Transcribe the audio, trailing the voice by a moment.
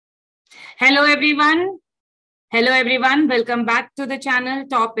Hello everyone. Hello everyone. Welcome back to the channel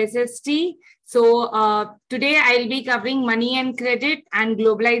Top SST. Today I'll be covering money and credit and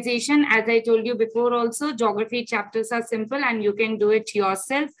globalization. As I told you before also, geography chapters are simple and you can do it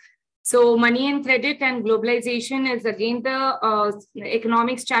yourself. So money and credit and globalization is again the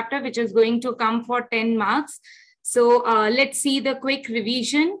economics chapter, which is going to come for 10 marks. So let's see the quick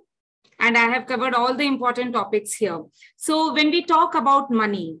revision. And I have covered all the important topics here. So when we talk about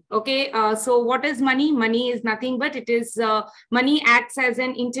money, okay, so what is money? Money is nothing but money acts as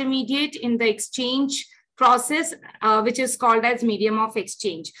an intermediate in the exchange process, which is called as medium of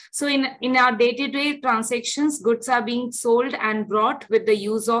exchange. So in our day-to-day transactions, goods are being sold and brought with the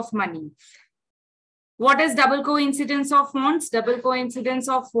use of money. What is double coincidence of wants? Double coincidence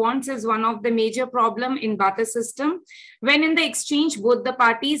of wants is one of the major problem in barter system. When in the exchange, both the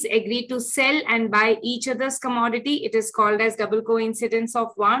parties agree to sell and buy each other's commodity, it is called as double coincidence of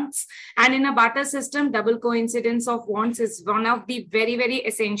wants. And in a barter system, double coincidence of wants is one of the very, very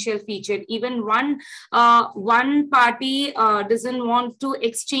essential feature. Even one party doesn't want to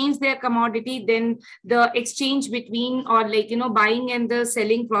exchange their commodity, then the exchange between buying and the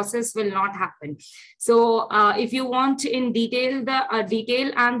selling process will not happen. So if you want in detail the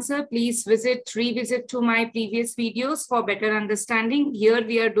detailed answer, please revisit to my previous videos for better understanding. Here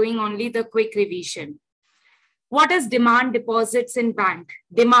we are doing only the quick revision. What is demand deposits in bank?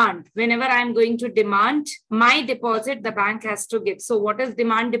 Demand. Whenever I'm going to demand my deposit, the bank has to give. So what is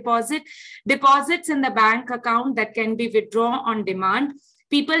demand deposit? Deposits in the bank account that can be withdrawn on demand.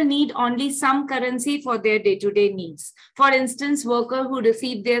 People need only some currency for their day-to-day needs. For instance, workers who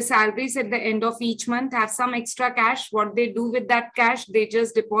receive their salaries at the end of each month have some extra cash. What they do with that cash, they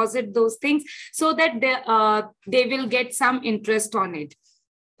just deposit those things so that they will get some interest on it.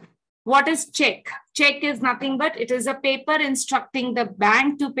 What is check? Check is nothing but it is a paper instructing the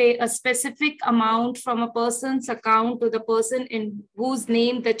bank to pay a specific amount from a person's account to the person in whose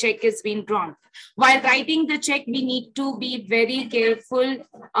name the check is being drawn. While writing the check, we need to be very careful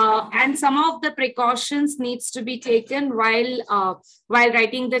and some of the precautions needs to be taken while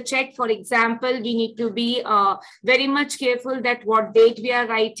writing the check. For example, we need to be very much careful that what date we are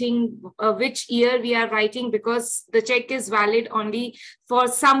writing, which year we are writing, because the check is valid only for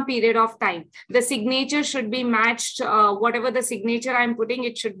some period of time. The signature should be matched, whatever the signature I'm putting,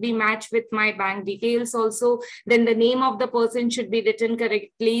 it should be matched with my bank details also. Then the name of the person should be written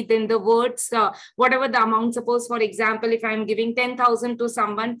correctly. Then the words, whatever the amount, suppose for example, if I'm giving 10,000 to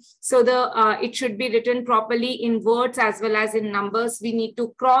someone, so it should be written properly in words as well as in numbers. We need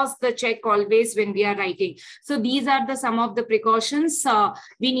to cross the check always when we are writing. So these are some of the precautions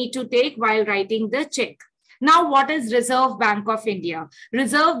we need to take while writing the check. Now, what is Reserve Bank of India?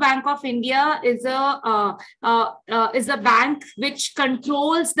 Reserve Bank of India is a bank which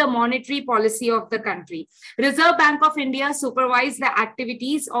controls the monetary policy of the country. Reserve Bank of India supervises the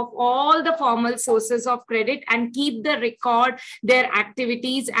activities of all the formal sources of credit and keep the record, their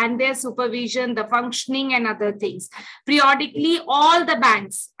activities and their supervision, the functioning and other things. Periodically, all the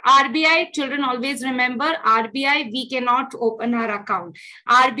banks, RBI, children always remember, RBI, we cannot open our account.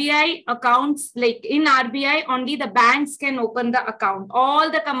 RBI accounts, like in RBI, only the banks can open the account. All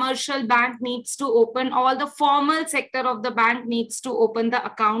the commercial bank needs to open, all the formal sector of the bank needs to open the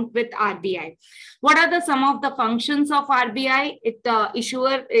account with RBI. What are some of the functions of RBI?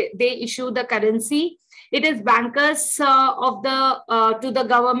 They issue the currency. It is bankers to the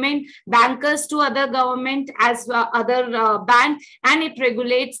government, bankers to other government as other bank, and it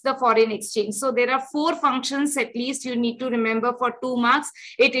regulates the foreign exchange. So there are 4 functions at least you need to remember for 2 marks.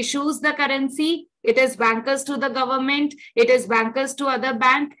 It issues the currency, it is bankers to the government, it is bankers to other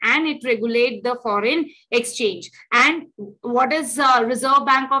bank, and it regulates the foreign exchange. And what is Reserve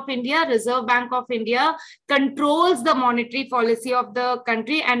Bank of India? Reserve Bank of India controls the monetary policy of the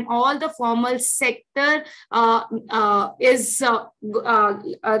country, and all the formal sector RBI is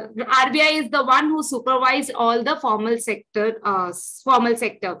the one who supervises all the formal sector.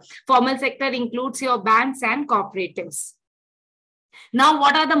 Formal sector includes your banks and cooperatives. Now,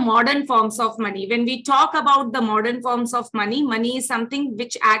 what are the modern forms of money? When we talk about the modern forms of money, money is something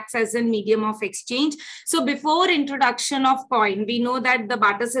which acts as a medium of exchange. So before introduction of coin, we know that the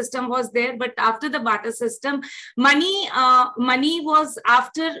barter system was there, but after the barter system, money was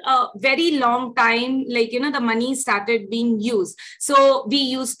after a very long time, the money started being used. So we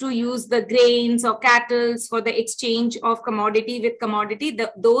used to use the grains or cattle for the exchange of commodity with commodity.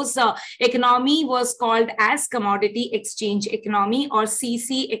 Those economy was called as commodity exchange economy or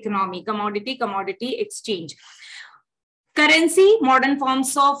CC economy, commodity exchange. Currency, modern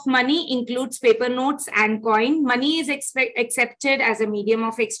forms of money includes paper notes and coin. Money is accepted as a medium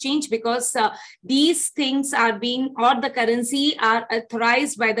of exchange because these things are being, or the currency are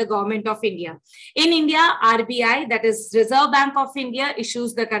authorized by the government of India. In India, RBI, that is Reserve Bank of India,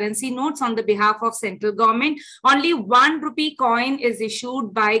 issues the currency notes on the behalf of central government. Only 1 rupee coin is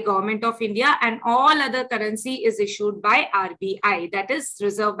issued by government of India and all other currency is issued by RBI, that is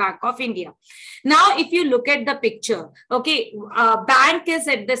Reserve Bank of India. Now, if you look at the picture, okay, bank is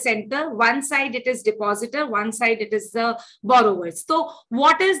at the center. One side it is depositor, one side it is the borrowers. So,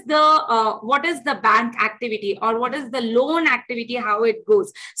 what is the bank activity or what is the loan activity? How it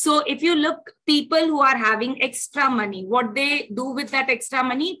goes? So, if you look, people who are having extra money, what they do with that extra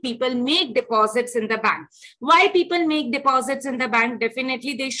money? People make deposits in the bank. Why people make deposits in the bank?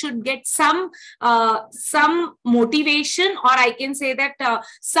 Definitely, they should get some motivation, or I can say that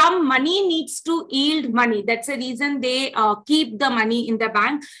some money needs to yield money. That's the reason they keep the money in the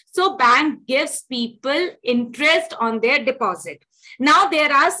bank. So bank gives people interest on their deposit. Now,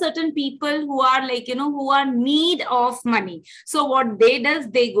 there are certain people who are like, who are need of money. So what they does,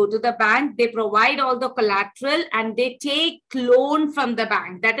 they go to the bank, they provide all the collateral and they take loan from the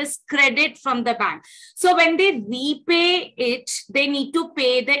bank. That is credit from the bank. So when they repay it, they need to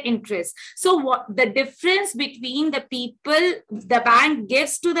pay the interest. So what the difference between the people, the bank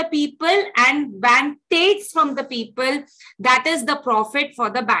gives to the people and bank takes from the people, that is the profit for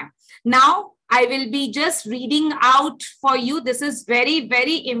the bank. Now, I will be just reading out for you. This is very,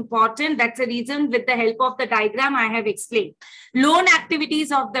 very important. That's the reason with the help of the diagram I have explained. Loan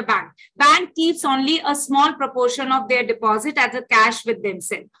activities of the bank. Bank keeps only a small proportion of their deposit as a cash with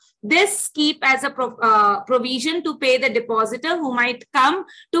themselves. This keep as a provision to pay the depositor who might come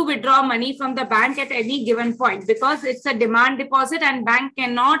to withdraw money from the bank at any given point, because it's a demand deposit and bank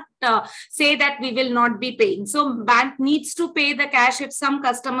cannot say that we will not be paying. So bank needs to pay the cash if some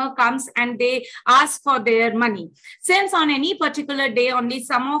customer comes and they ask for their money. Since on any particular day only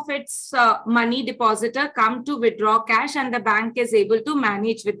some of its money depositor come to withdraw cash and the bank is able to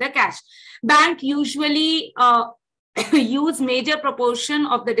manage with the cash. Bank usually use major proportion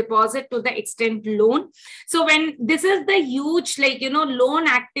of the deposit to the extent loan. So when this is the huge, loan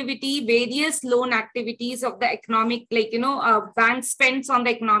activity, various loan activities of the economic, bank spends on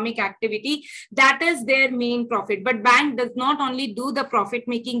the economic activity, that is their main profit. But bank does not only do the profit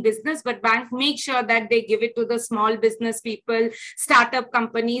making business, but bank makes sure that they give it to the small business people, startup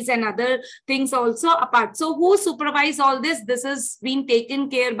companies and other things also apart. So who supervise all this? This is being taken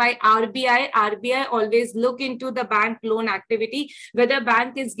care by RBI. RBI always look into the bank loan activity, whether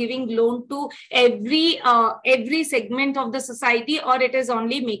bank is giving loan to every segment of the society or it is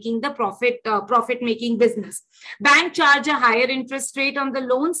only making the profit making business. Bank charge a higher interest rate on the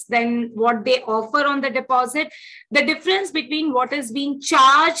loans than what they offer on the deposit. The difference between what is being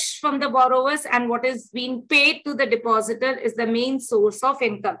charged from the borrowers and what is being paid to the depositor is the main source of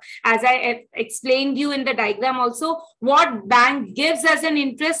income. As I explained you in the diagram also, what bank gives as an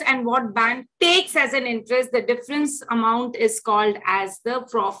interest and what bank takes as an interest, the difference amount is called as the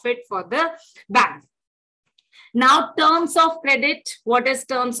profit for the bank. Now, terms of credit. What is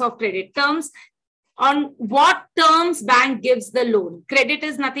terms of credit? Terms, on what terms bank gives the loan. Credit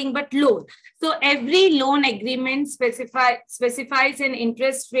is nothing but loan. So every loan agreement specifies an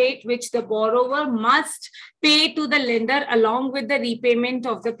interest rate which the borrower must pay to the lender along with the repayment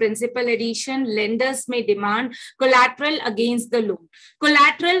of the principal addition. Lenders may demand collateral against the loan.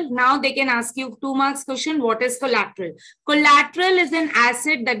 Collateral, now they can ask you 2 marks question. What is collateral? Collateral is an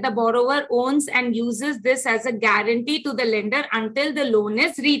asset that the borrower owns and uses this as a guarantee to the lender until the loan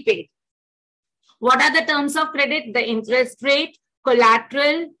is repaid. What are the terms of credit? The interest rate,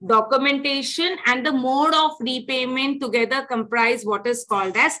 collateral, documentation, and the mode of repayment together comprise what is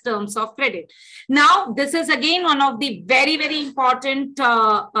called as terms of credit. Now, this is again one of the very, very important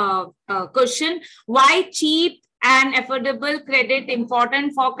question. Why cheap and affordable credit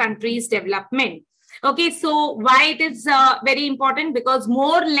important for countries' development? Okay, so why it is very important? Because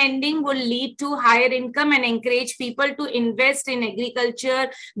more lending will lead to higher income and encourage people to invest in agriculture,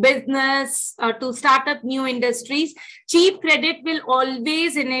 business, to start up new industries. Cheap credit will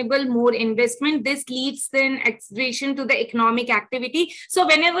always enable more investment. This leads then acceleration to the economic activity. So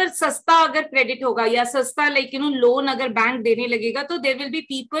whenever sasta agar credit hoga ya sasta loan agar bank dene lagega, to there will be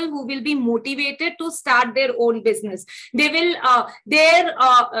people who will be motivated to start their own business. They will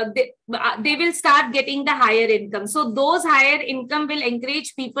they will start getting the higher income. So those higher income will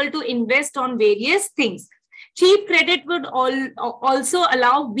encourage people to invest on various things. Cheap credit would also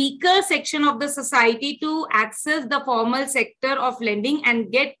allow weaker section of the society to access the formal sector of lending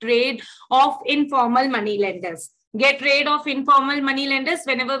and get rid of informal money lenders. get rid of informal money lenders.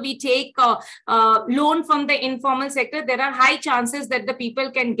 Whenever we take loan from the informal sector, there are high chances that the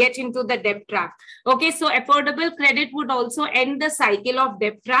people can get into the debt trap. Okay, so affordable credit would also end the cycle of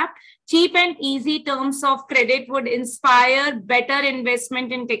debt trap. Cheap and easy terms of credit would inspire better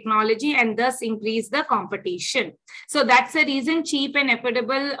investment in technology and thus increase the competition. So that's the reason cheap and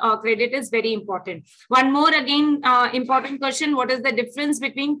affordable credit is very important. One more again important question: what is the difference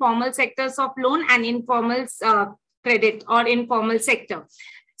between formal sectors of loan and informal credit or informal sector?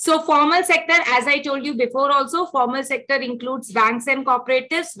 So formal sector, as I told you before also, formal sector includes banks and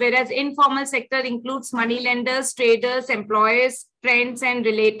cooperatives, whereas informal sector includes money lenders, traders, employers, friends, and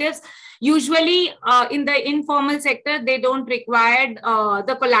relatives. Usually in the informal sector, they don't require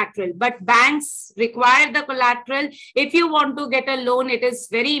the collateral, but banks require the collateral. If you want to get a loan, it is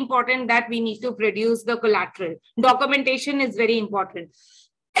very important that we need to produce the collateral. Documentation is very important.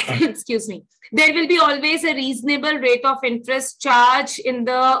 Excuse me. There will be always a reasonable rate of interest charged in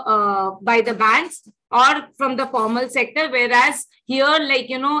the by the banks or from the formal sector, whereas here, like,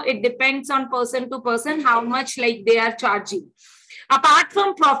 you know, it depends on person to person how much like they are charging. Apart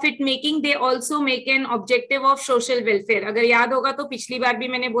from profit making, they also make an objective of social welfare. अगर याद होगा तो पिछली बार भी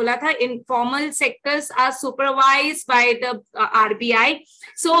मैंने बोला था, informal sectors are supervised by the RBI.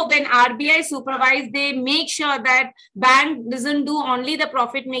 So when RBI supervise, they make sure that bank doesn't do only the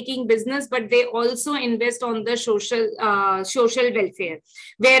profit making business, but they also invest on the social welfare.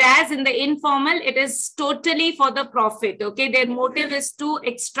 Whereas in the informal, it is totally for the profit. Okay, their motive is to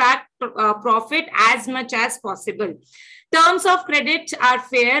extract profit as much as possible. Terms of credit are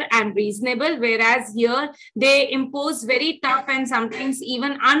fair and reasonable, whereas here they impose very tough and sometimes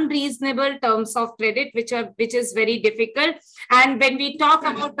even unreasonable terms of credit, which is very difficult. And when we talk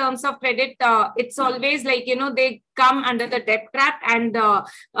about terms of credit, it's always like, you know, they come under the debt trap, and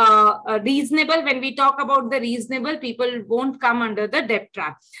reasonable, when we talk about the reasonable, people won't come under the debt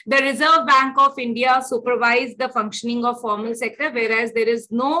trap. The Reserve Bank of India supervises the functioning of formal sector, whereas there is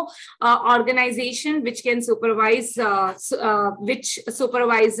no organization which can supervise which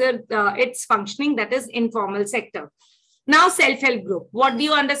supervisor its functioning, that is informal sector. Now, self-help group. What do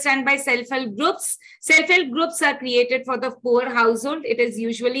you understand by self-help groups? Self-help groups are created for the poor household. It is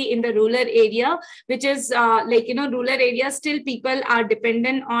usually in the rural area, which is like, you know, rural areas, still people are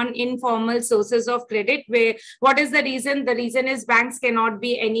dependent on informal sources of credit. Where, what is the reason? The reason is banks cannot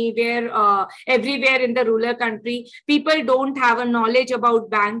be anywhere, everywhere in the rural country. People don't have a knowledge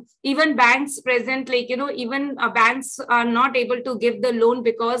about banks. Even banks present, like, you know, even banks are not able to give the loan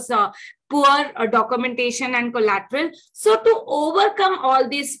because poor documentation and collateral. So to overcome all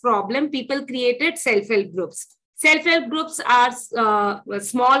these problems, people created self-help groups. Self-help groups are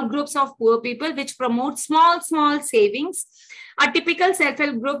small groups of poor people which promote small savings. A typical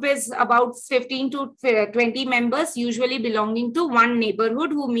self-help group is about 15 to 20 members, usually belonging to one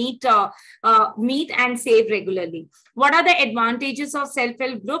neighborhood, who meet and save regularly. What are the advantages of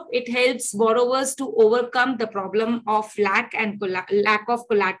self-help group? It helps borrowers to overcome the problem of lack of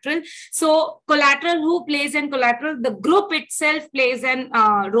collateral. So collateral, who plays in collateral? The group itself plays an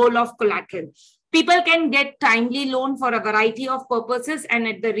role of collateral. People can get timely loan for a variety of purposes and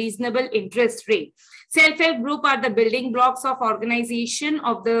at the reasonable interest rate. Self-help group are the building blocks of organization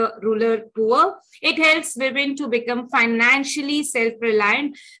of the rural poor. It helps women to become financially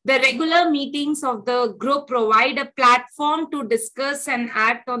self-reliant. The regular meetings of the group provide a platform to discuss and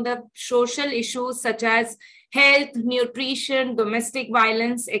act on the social issues such as health, nutrition, domestic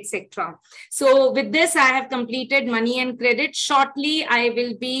violence, etc. So with this, I have completed money and credit. Shortly, I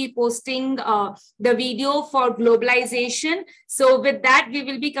will be posting the video for globalization. So with that, we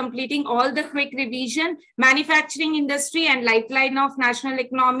will be completing all the quick revision, manufacturing industry and lifeline of national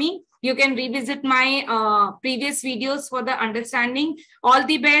economy. You can revisit my previous videos for the understanding. All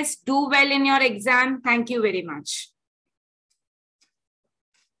the best. Do well in your exam. Thank you very much.